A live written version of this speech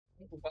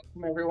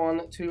Welcome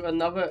everyone to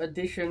another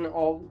edition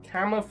of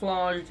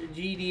Camouflaged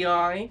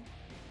GDI.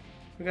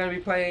 We're going to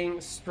be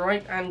playing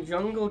Stripe and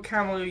Jungle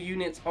camo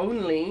units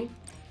only.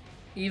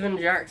 Even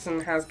Jackson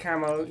has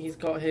camo. He's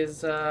got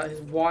his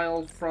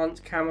wild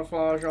front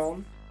camouflage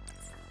on.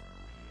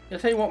 I'll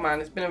tell you what, man,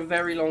 it's been a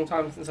very long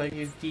time since I've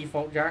used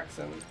default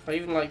Jackson. I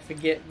even like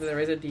forget that there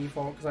is a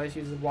default because I just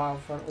use the wild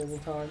front all the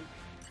time.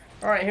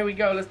 Alright, here we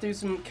go. Let's do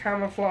some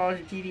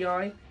Camouflage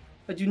GDI.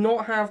 I do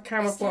not have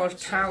Camouflage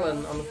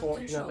Talon,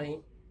 unfortunately.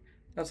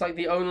 That's like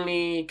the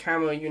only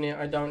camo unit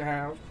I don't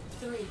have.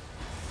 3,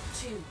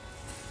 2,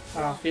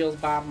 feels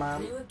bad,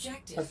 man.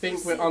 I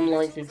think we're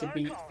unlikely to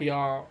beat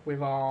VR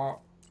with our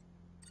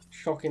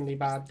shockingly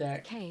bad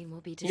deck.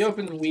 He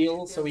opened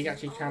wheels, so we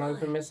actually can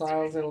open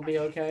missiles. It'll be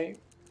okay.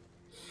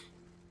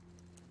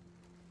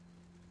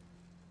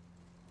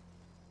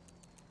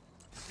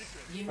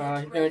 He's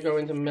gonna go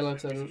into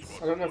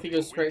militants. I don't know if he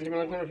goes straight into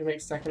militant or if he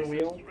makes second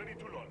wheel.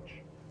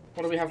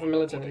 What do we have for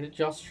militant? Is it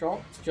just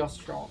shock? It's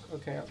just shock.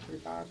 Okay, that's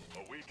pretty bad.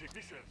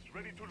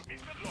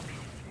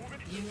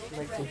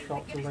 Make some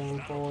shocks and bring him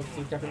forward.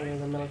 He's definitely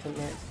in the militant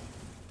next.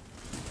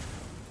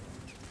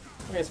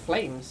 Okay, it's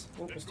flames.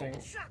 Interesting. I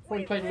thought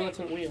he played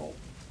militant wheel.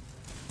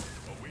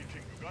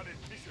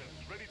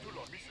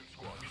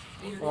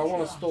 Well, I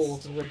want to stall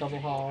because we're double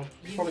hard.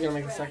 He's probably gonna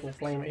make a second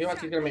flame. He's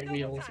actually gonna make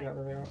wheels. Yeah,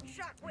 there we are.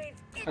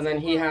 And then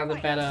he has a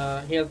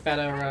better.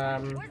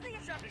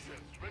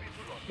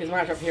 His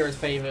matchup here is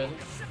favored.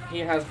 He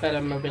has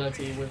better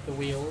mobility with the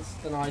wheels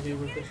than I do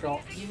with the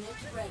shots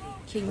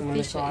and the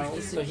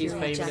missiles, so he's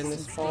favored in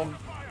this spot.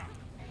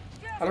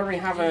 I don't really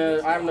have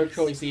I have no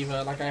choice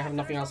either. Like, I have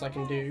nothing else I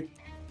can do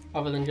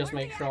other than just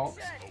make shots.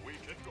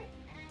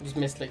 I just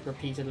misclicked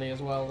repeatedly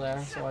as well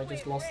there, so I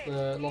just lost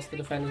the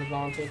defender's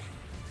advantage.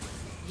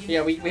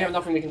 Yeah, we have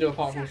nothing we can do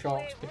apart from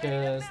shocks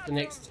because the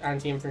next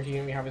anti-infantry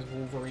unit we have is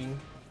Wolverine.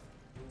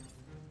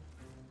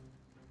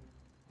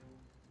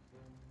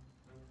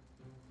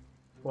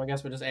 Well, I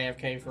guess we're just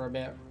AFK for a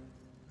bit.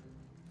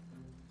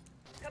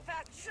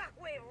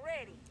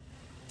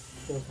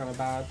 Feels kind of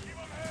bad.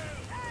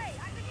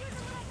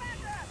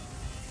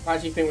 I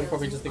actually think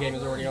probably just the game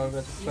is already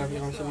over, to be perfectly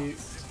honest with you.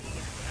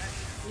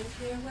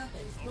 Nuclear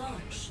weapon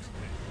launched.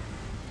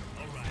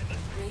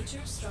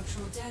 Major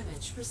structural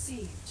damage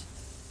received.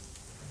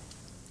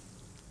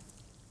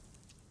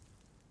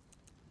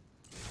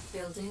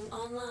 Building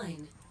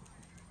online.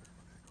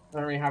 I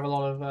don't really have a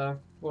lot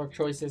of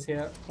choices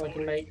here so I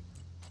can make.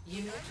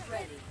 Unit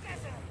ready.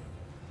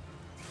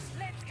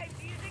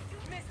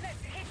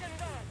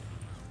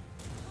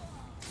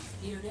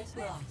 Unit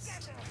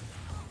lost.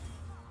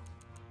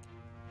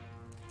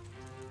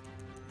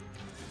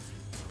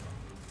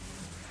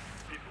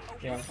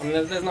 Yeah, I mean,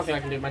 there's nothing I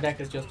can do. My deck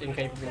is just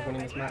incapable of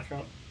winning this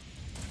matchup.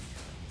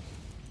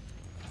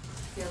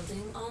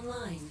 Building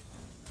online.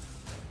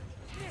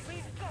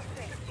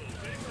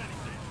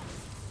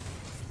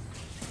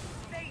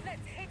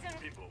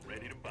 People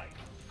ready to bite.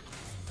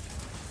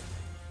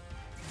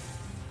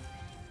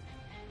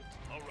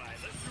 Alright,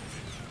 let's do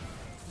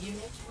this.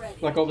 Unit ready.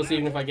 Like, obviously,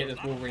 even if I get this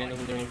Wolverine, it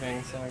doesn't do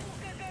anything, so.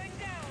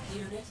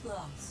 Unit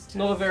lost.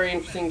 Not a very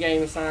interesting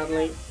game,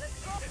 sadly.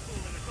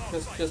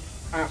 Just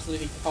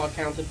absolutely hard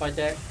countered by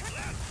deck.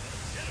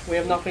 We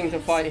have nothing to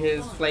fight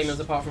his flamers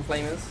apart from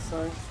flamers,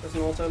 so there's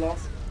an auto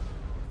loss.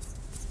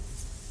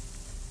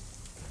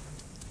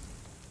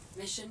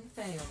 Mission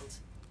failed.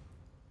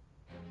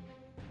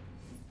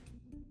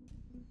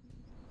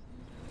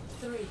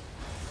 3,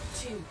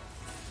 2,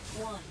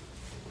 1.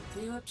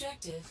 New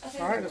objective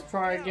available. Alright, let's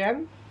try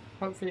again.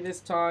 Hopefully this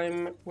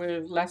time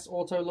with less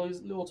auto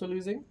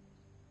losing.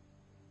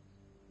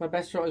 My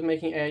best shot is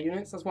making air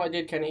units. That's what I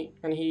did, Kenny,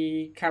 and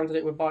he countered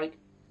it with bike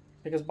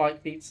because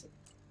bike beats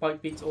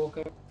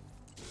Orca.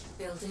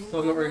 Building So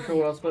I'm not really sure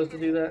what I was supposed to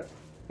do there.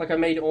 Like, I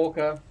made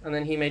Orca and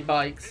then he made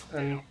bikes,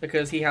 and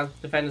because he has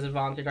defender's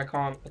advantage, I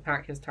can't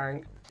attack his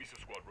tank.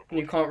 And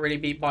you can't really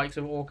beat bikes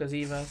with Orcas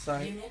either, so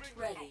Unit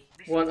ready.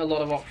 weren't a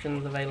lot of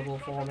options available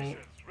for me.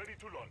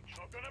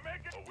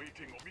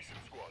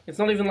 It's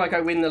not even like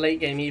I win the late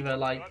game either.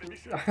 Like,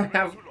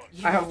 I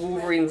have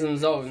Wolverines and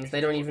zones.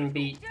 They don't even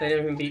beat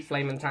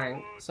Flame and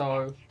Tank.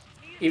 So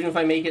even if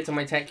I make it to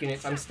my tech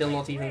units, I'm still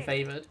not even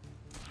favored.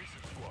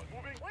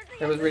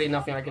 There was really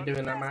nothing I could do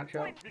in that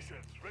matchup.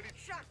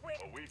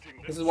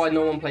 This is why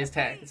no one plays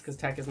tech. It's because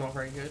tech is not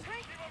very good.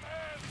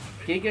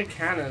 Giga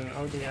Cannon.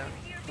 Oh dear.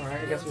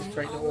 Alright, I guess we're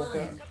straight to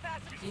Orca.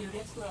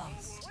 Unit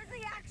lost.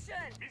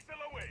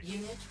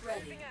 Unit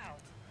ready.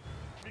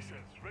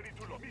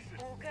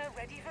 Orca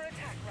ready for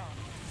attack run.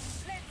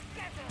 Let's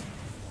get them.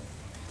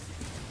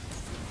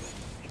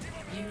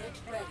 Unit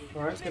ready.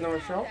 Alright, let's get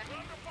another shot.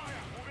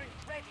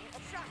 Ready.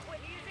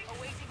 Shockwave using.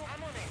 Awaiting.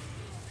 I'm on it.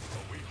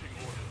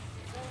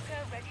 Orca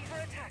ready for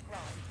attack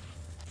run.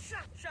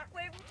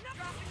 Shockwave.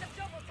 Dropping the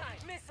double time.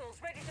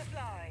 Missiles ready to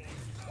fly.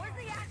 Where's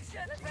the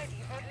action? Ready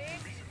for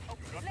this. Oh,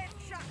 let's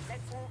shock.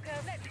 Let's Orca.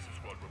 Let's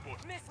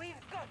miss. We've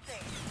got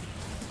this.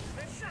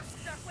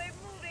 Shockwave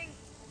moving.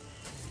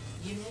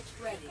 Unit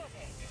ready. Got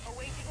it.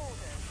 Awaiting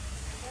orders.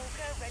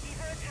 Orca ready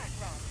for attack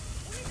run.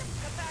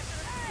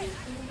 Capacitor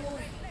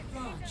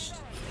Launched.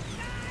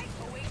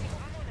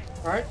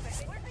 Alright.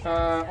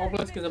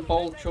 Obelisk is a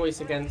bold choice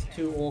against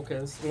 2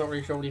 orcas. I'm not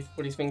really sure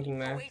what he's thinking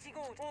there.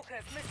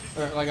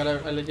 Like,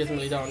 I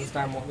legitimately don't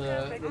understand what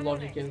the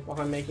logic is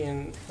behind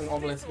making an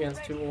obelisk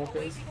against 2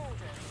 orcas.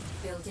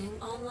 Building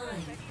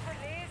online.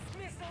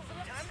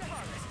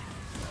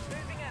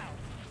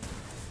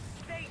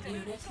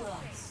 Unit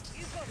lost.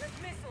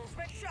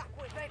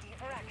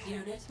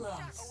 Unit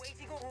lost.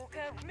 Awaiting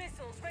orca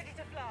missiles ready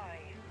to fly.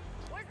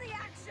 Where's the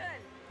action?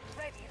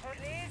 Ready for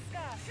clear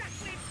sky.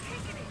 Shockwave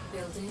taking it.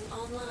 Building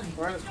online.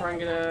 Alright, let's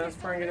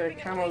try and get a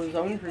camo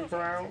zone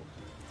trooper out.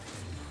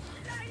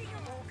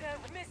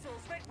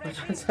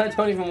 I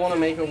don't even want to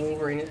make a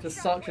Wolverine. It's just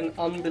such an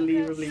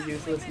unbelievably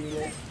useless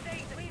unit.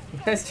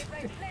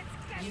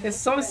 It's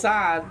so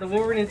sad. The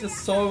Wolverine is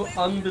just so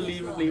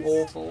unbelievably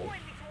awful.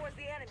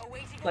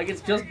 Like,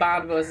 it's just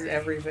bad versus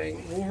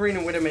everything. Wolverine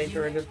and Widowmaker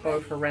are just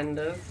both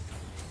horrendous.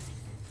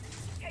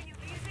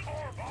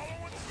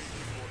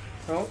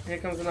 Oh, here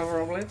comes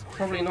another obelisk.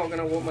 Probably not going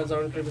to walk my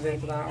zone troopers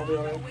into that, I'll be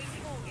honest.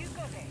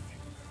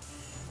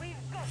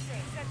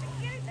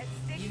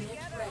 Unit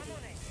ready.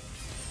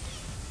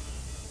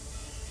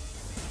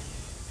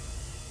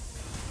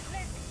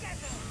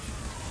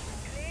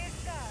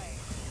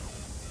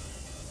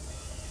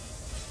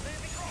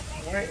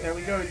 Alright, there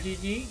we go,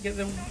 GG. Get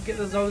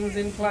the zones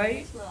in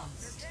play.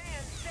 Lost.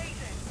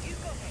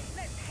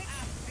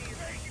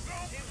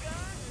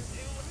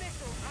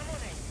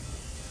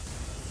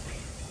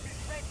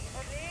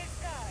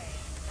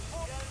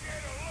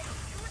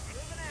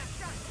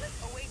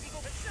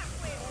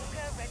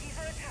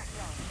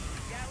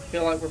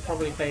 Feel like we're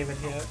probably favored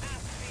here.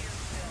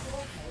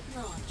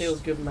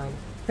 Feels good, man.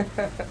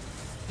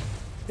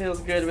 Feels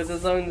good with the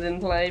zones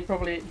in play.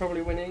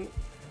 Probably winning.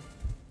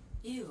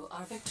 You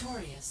are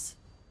victorious.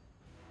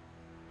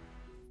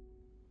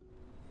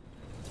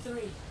 3,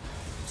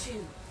 2,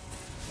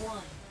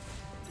 1.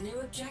 New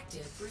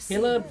objective received.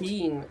 Killer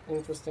Bean.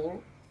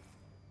 Interesting.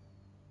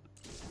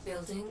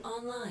 Building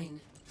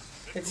online.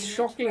 It's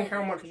shocking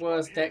how much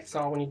worse decks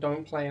are when you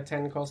don't play a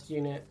 10 cost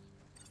unit.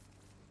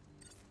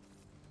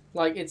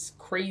 Like, it's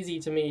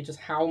crazy to me just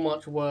how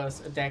much worse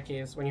a deck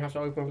is when you have to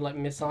open with, like,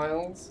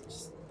 missiles.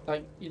 Just,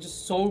 like, you're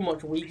just so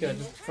much weaker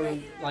just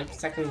from, like,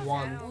 second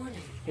 1.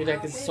 Your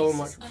deck is so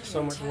much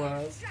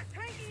worse.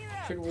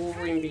 Should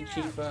Wolverine be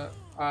cheaper?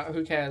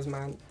 Who cares,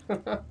 man?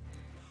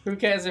 Who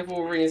cares if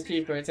Wolverine is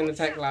cheaper? It's in the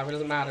tech lab, it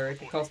doesn't matter. It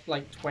could cost,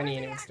 like, 20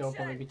 and it would still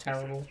probably be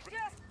terrible.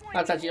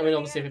 That's actually, I mean,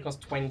 obviously if it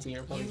costs 20, it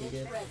would probably be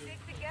good.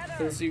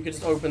 Because you could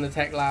just open the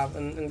tech lab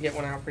and get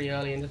one out pretty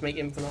early and just make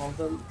infinite of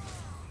them.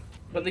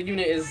 But the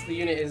unit is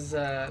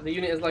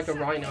like a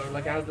Rhino.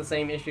 Like, it has the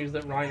same issues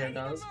that Rhino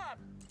does,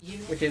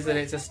 which is that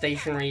it's a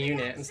stationary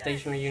unit, and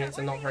stationary units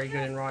are not very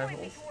good in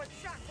Rivals.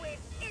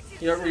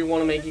 You don't really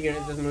want to make a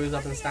unit that just moves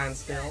up and stands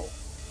still.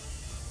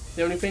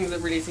 The only things that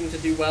really seem to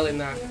do well in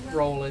that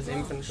role is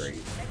infantry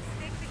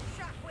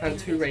and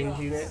 2 range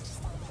units.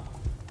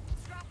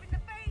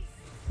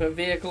 But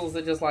vehicles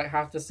that just like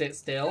have to sit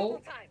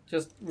still,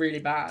 just really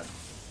bad.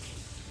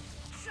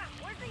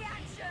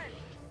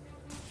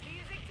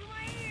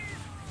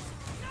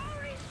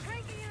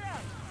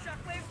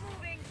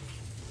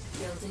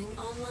 Building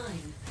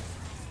online.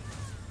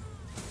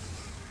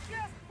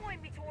 Just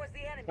point me towards the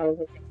enemy. I don't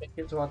think we can make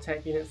it to our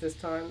tech units this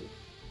time.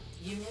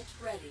 Unit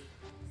ready.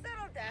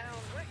 Settle down.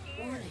 We're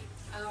here. Warning.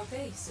 Our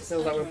base is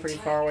Feels like under we're pretty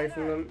attack. far away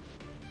from them.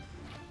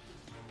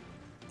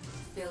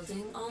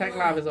 Building online. Tech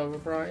lab is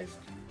overpriced.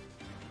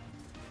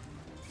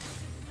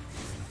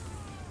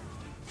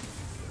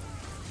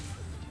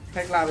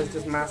 Tech lab is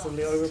just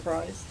massively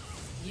overpriced.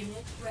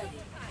 Unit ready.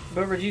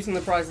 But reducing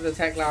the price of the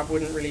tech lab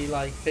wouldn't really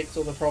like fix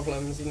all the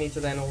problems. You need to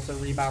then also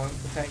rebalance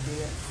the tech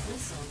unit.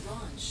 Missile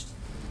launched.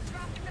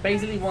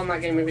 Basically won that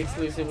game with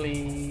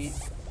exclusively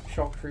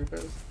shock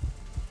troopers.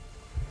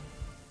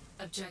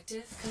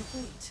 Objective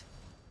complete.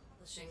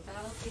 Establishing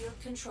battlefield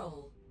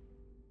control.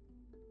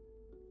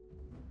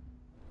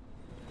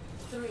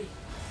 3,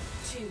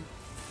 2,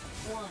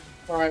 1.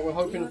 Alright, we're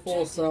hoping New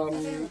for objective some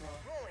available.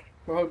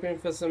 we're hoping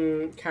for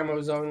some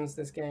camo zones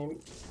this game.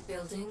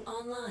 Building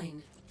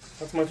online.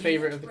 That's my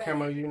favourite of the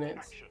camo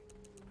units.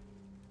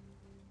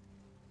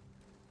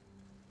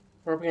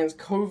 We're up against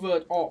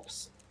Covert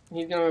Ops.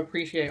 He's going to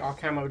appreciate our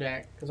camo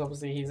deck, because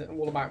obviously he's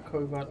all about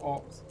Covert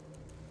Ops.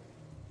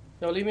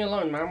 Yo, leave me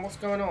alone, man. What's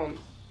going on?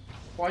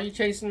 Why are you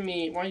chasing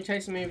me? Why are you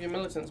chasing me with your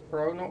militants,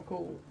 bro? Not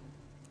cool.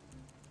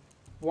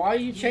 Why are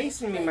you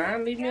chasing me,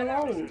 man? Leave me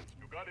alone.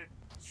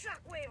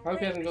 I hope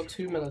he hasn't got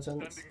 2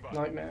 militants.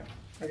 Nightmare.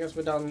 I guess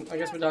we're done. I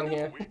guess we're done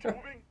here.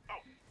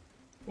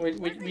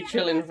 we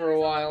chilling for a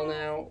while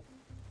now.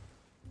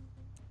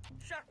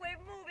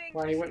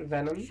 Why he went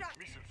Venom?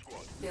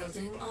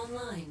 Building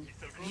online.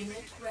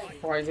 Unit ready.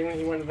 Surprising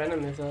he went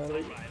Venom this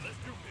early.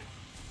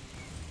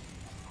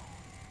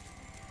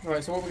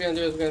 Alright, so what we're going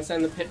to do is we're going to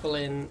send the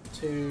Pitbull in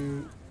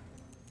to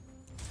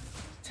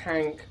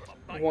tank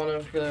one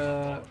of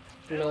the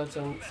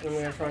militants, and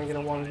we're going to try and get a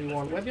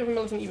 1v1. Where'd the other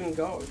militant even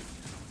go?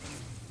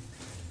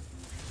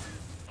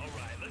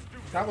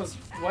 That was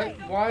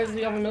Why is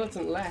the other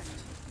militant left?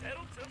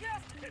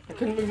 I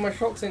couldn't move my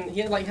shocks in.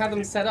 He like had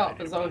them set up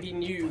as though he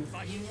knew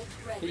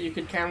that you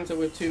could counter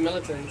with 2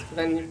 militants, but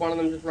then one of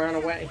them just ran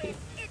away.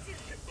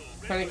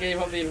 Kind of gave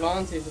up the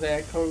advantage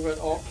there, covert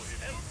ops.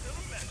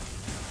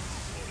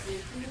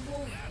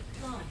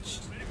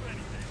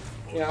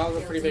 Yeah, that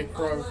was a pretty big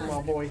throw from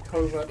our boy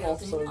covert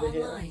ops over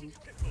here.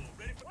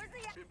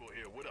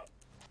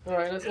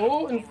 Alright, let's...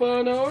 Oh,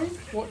 Inferno!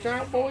 Watch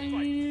out,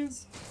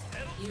 boys!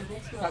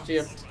 Actually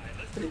a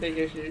pretty big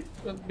issue.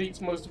 That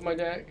beats most of my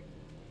deck.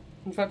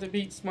 In fact, it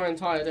beats my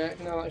entire deck,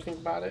 now that I think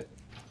about it.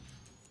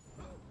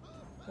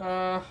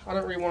 I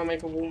don't really want to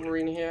make a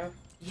Wolverine here.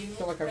 I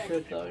feel like I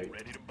should, though.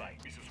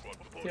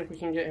 See if we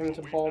can get him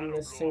to bomb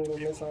this single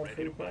missile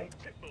trooper.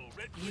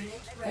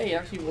 Hey, it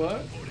actually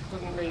worked.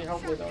 Doesn't really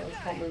help me, though. I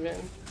can't move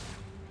in.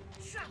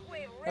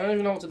 I don't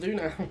even know what to do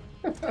now.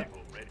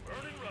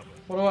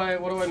 What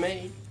do I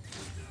make?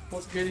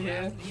 What's good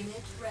here?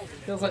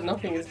 Feels like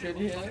nothing is good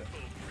here.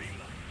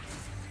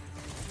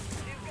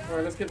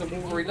 Alright, let's get the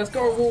Wolverine. Let's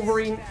go,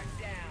 Wolverine!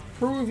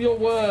 Prove your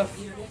worth!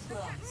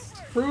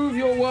 Prove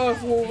your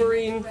worth,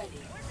 Wolverine!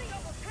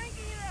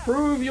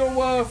 Prove your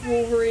worth,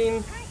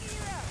 Wolverine!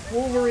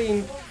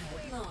 Wolverine!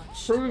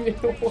 Prove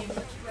your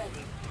worth!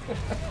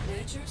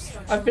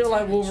 I feel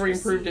like Wolverine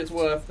proved its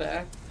worth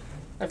there.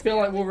 I feel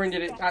like Wolverine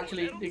did it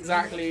actually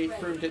exactly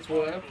proved its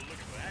worth.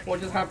 What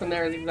just happened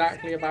there is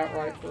exactly about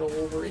right for a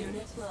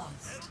Wolverine.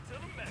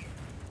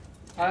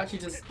 I actually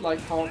just like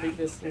can't beat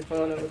this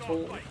Inferno at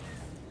all.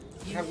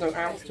 I have no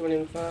outs to an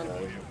Inferno.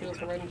 It feels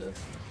horrendous.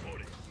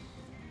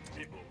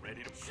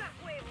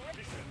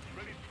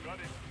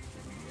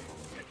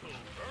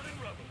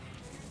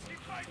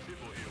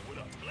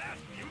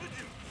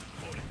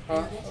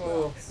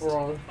 Oh,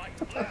 bro.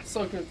 I'm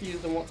so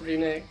confused on what to do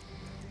next.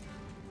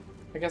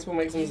 I guess we'll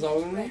make some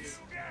zones.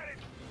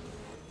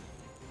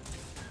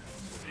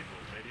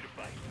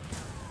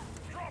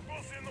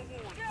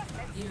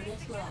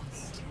 Unit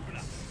lost.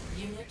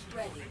 Unit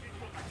ready.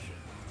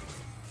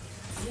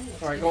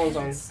 Alright, go on,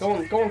 zones. Go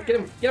on, get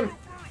him,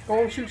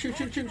 Go on, shoot.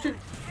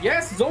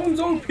 Yes, zone's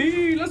OP,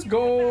 let's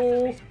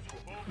go!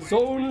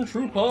 Zone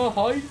trooper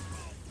hype.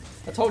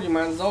 I told you,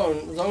 man,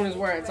 zone is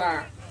where it's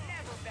at.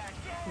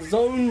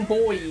 Zone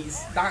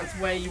boys, that's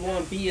where you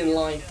want to be in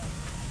life.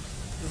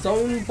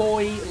 Zone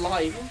boy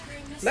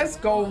life. Let's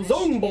go,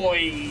 zone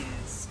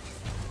boys!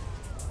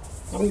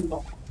 Zone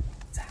boys.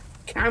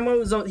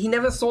 Camo zone, he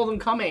never saw them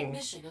coming.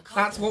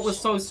 That's what was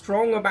so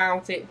strong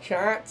about it,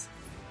 chat.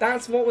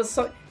 That's what was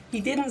so... He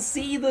didn't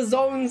see the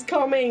zones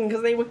coming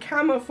because they were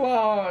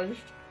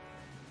camouflaged.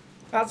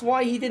 That's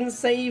why he didn't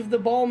save the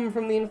bomb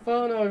from the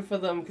Inferno for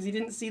them, because he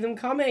didn't see them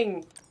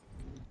coming.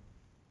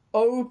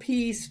 OP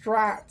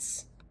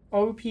strats.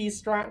 OP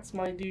strats,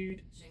 my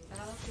dude.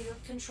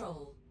 Battlefield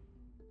control.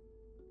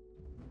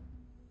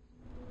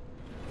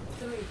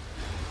 3,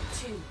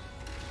 2,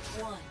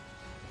 1.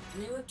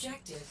 New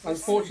objective.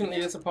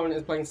 Unfortunately, this opponent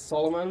is playing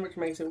Solomon, which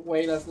makes it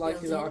way less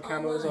likely that our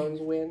camo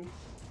zones win.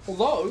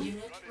 Although,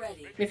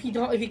 if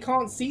he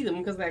can't see them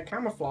because they're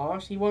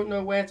camouflaged, he won't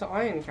know where to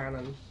iron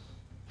cannon.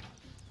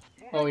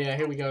 Oh yeah,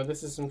 here we go.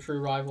 This is some True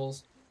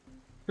Rivals.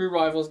 True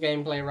Rivals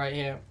gameplay right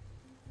here.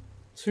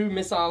 2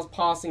 missiles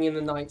passing in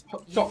the night.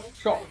 Shock!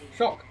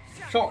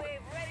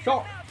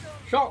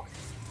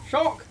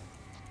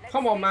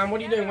 Come on, man.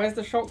 What are you doing? Where's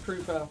the shock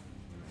trooper?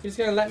 You just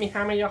gonna let me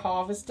hammer your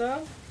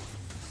harvester?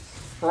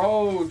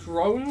 Bro,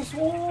 drone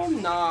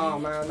swarm? Nah,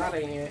 man. That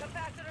ain't it.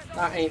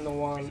 That ain't the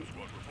one.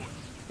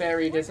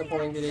 Very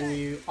disappointed in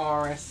you,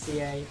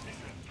 RSCA.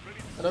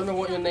 I don't know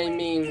what your name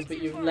means,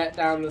 but you've let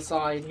down the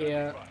side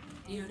here.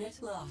 Unit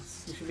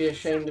lost. You should be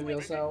ashamed of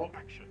yourself.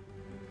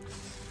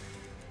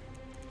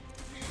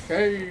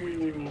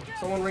 Shame!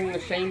 Someone ring the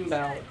shame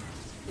bell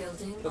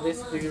for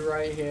this dude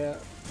right here.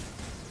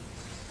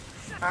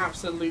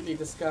 Absolutely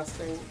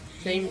disgusting.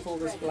 Shameful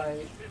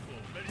display.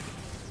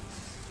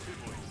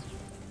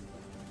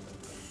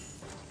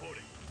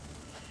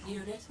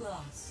 Unit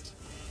lost.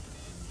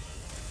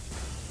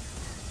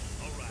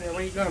 Yeah,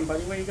 where you going,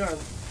 buddy? Where you going?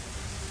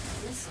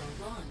 Missile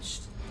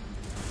launched.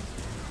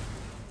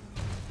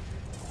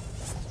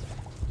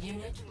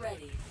 Unit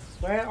ready.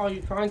 Where are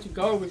you trying to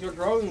go with your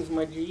drones,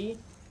 my G?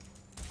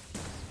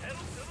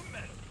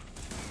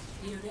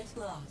 Unit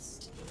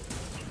lost.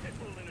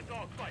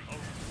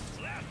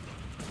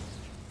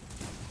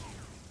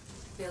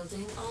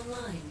 Building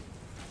online.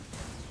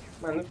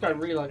 Man, this guy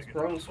really likes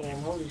drone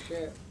swarm. Holy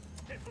shit.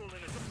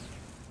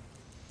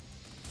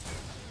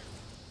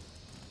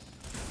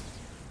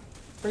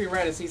 Pretty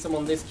rare to see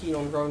someone this keen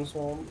on drone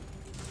swarm.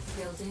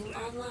 Building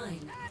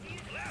online.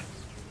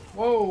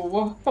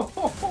 Whoa,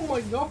 oh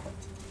my god.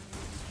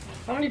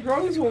 How many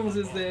drone swarms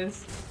is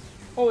this?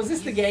 Oh, is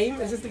this the game?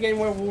 Is this the game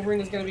where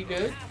Wolverine is going to be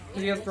good?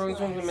 Because he has drone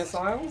swarms and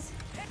missiles?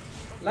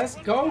 Let's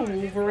go,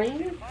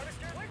 Wolverine!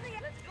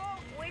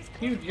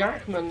 Hugh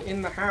Jackman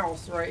in the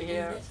house right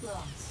here.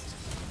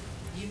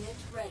 Unit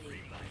ready.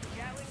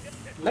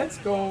 Let's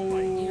go,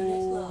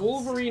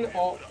 Wolverine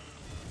op.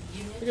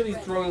 Look at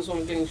these drone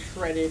swarms getting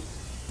shredded.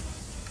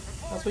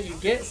 That's what you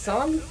get,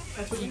 son.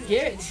 That's what you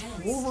get.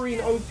 Wolverine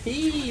OP.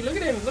 Look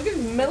at him. Look at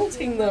him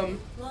melting them.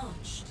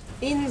 Launched.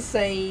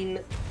 Insane.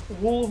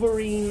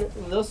 Wolverine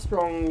the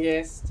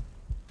strongest.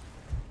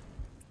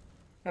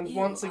 And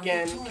once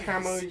again,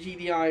 Camo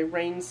GDI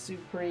reigns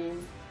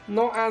supreme.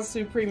 Not as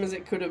supreme as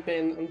it could have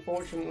been,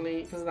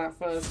 unfortunately, because of that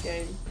first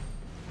game.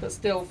 But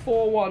still,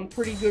 4-1.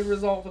 Pretty good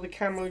result for the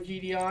Camo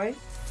GDI.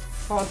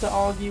 Hard to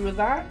argue with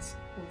that.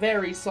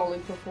 Very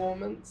solid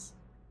performance.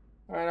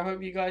 Alright, I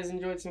hope you guys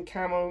enjoyed some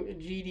Camo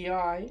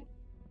GDI.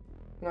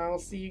 And I will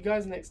see you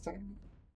guys next time.